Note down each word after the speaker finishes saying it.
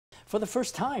For the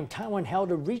first time, Taiwan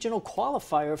held a regional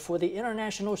qualifier for the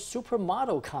International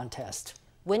Supermodel Contest.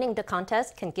 Winning the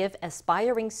contest can give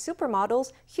aspiring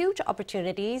supermodels huge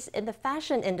opportunities in the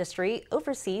fashion industry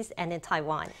overseas and in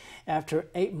Taiwan. After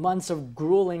 8 months of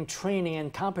grueling training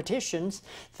and competitions,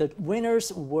 the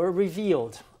winners were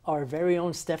revealed. Our very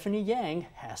own Stephany Yang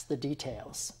has the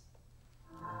details.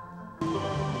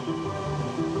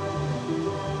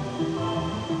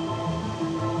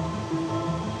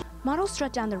 Models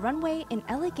strut down the runway in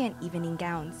elegant evening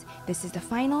gowns. This is the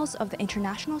finals of the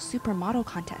International Supermodel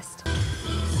Contest.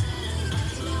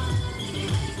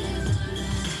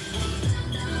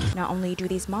 Not only do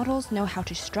these models know how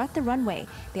to strut the runway,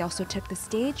 they also took the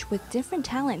stage with different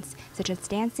talents, such as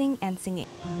dancing and singing.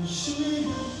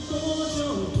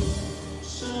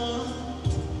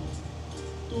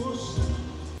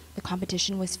 The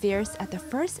competition was fierce at the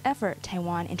first ever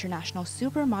Taiwan International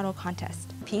Supermodel Contest.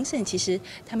 评审其实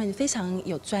他们非常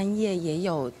有专业，也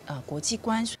有国际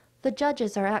观。 The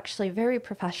judges are actually very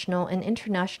professional and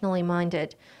internationally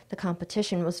minded. The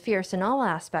competition was fierce in all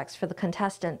aspects for the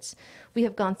contestants. We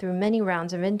have gone through many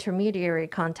rounds of intermediary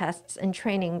contests and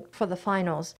training for the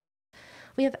finals.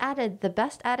 We have added the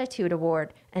Best Attitude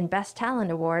Award and Best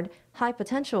Talent Award, High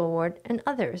Potential Award, and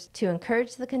others to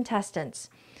encourage the contestants.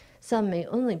 Some may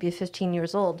only be 15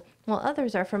 years old, while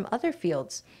others are from other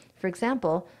fields. For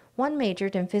example, one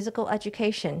majored in physical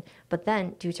education, but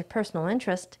then, due to personal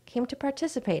interest, came to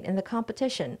participate in the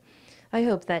competition. I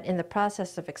hope that in the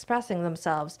process of expressing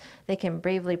themselves, they can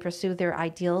bravely pursue their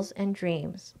ideals and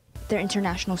dreams. Their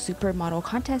International Supermodel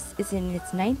Contest is in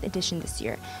its 9th edition this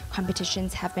year.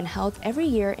 Competitions have been held every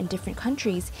year in different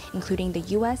countries, including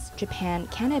the US, Japan,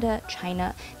 Canada,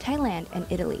 China, Thailand, and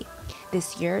Italy.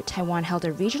 This year, Taiwan held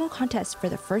a regional contest for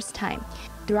the first time.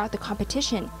 Throughout the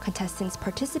competition, contestants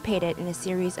participated in a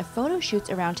series of photo shoots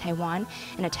around Taiwan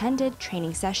and attended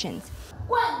training sessions.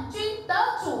 冠军得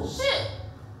主是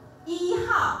1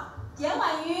号 Dian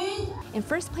Wanyun. In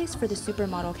first place for the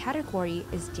supermodel category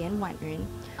is Dian Wanyun.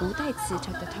 Wu Daitsi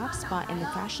took the top spot in the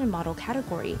fashion model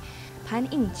category. Pan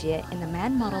Yingjie in the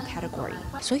man model category.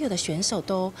 所有的选手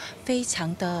都非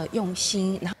常的用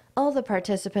心。 All the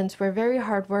participants were very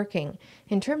hardworking.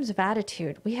 In terms of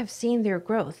attitude, we have seen their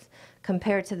growth.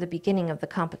 Compared to the beginning of the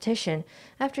competition,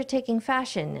 after taking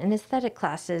fashion and aesthetic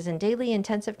classes and daily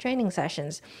intensive training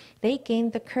sessions, they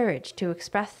gained the courage to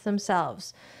express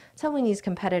themselves. Taiwanese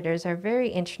competitors are very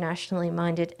internationally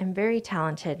minded and very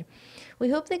talented. We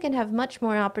hope they can have much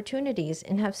more opportunities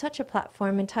and have such a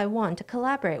platform in Taiwan to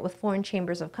collaborate with foreign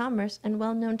chambers of commerce and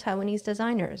well-known Taiwanese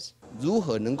designers. 如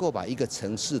何能够把一个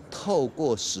城市透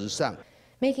过时尚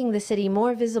Making the city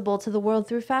more visible to the world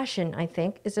through fashion, I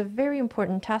think, is a very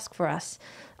important task for us.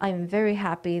 I am very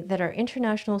happy that our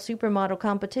international supermodel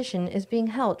competition is being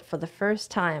held for the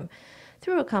first time.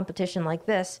 Through a competition like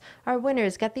this, our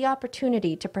winners get the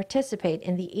opportunity to participate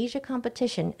in the Asia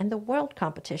competition and the world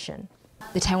competition.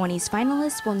 The Taiwanese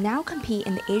finalists will now compete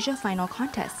in the Asia Final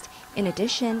Contest. In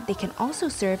addition, they can also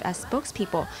serve as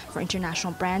spokespeople for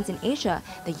international brands in Asia,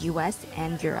 the US,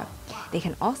 and Europe. They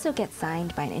can also get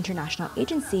signed by an international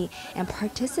agency and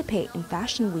participate in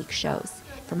Fashion Week shows.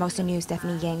 For Formosa News,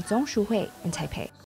 Stephany Yang, Zhongshuhui in Taipei.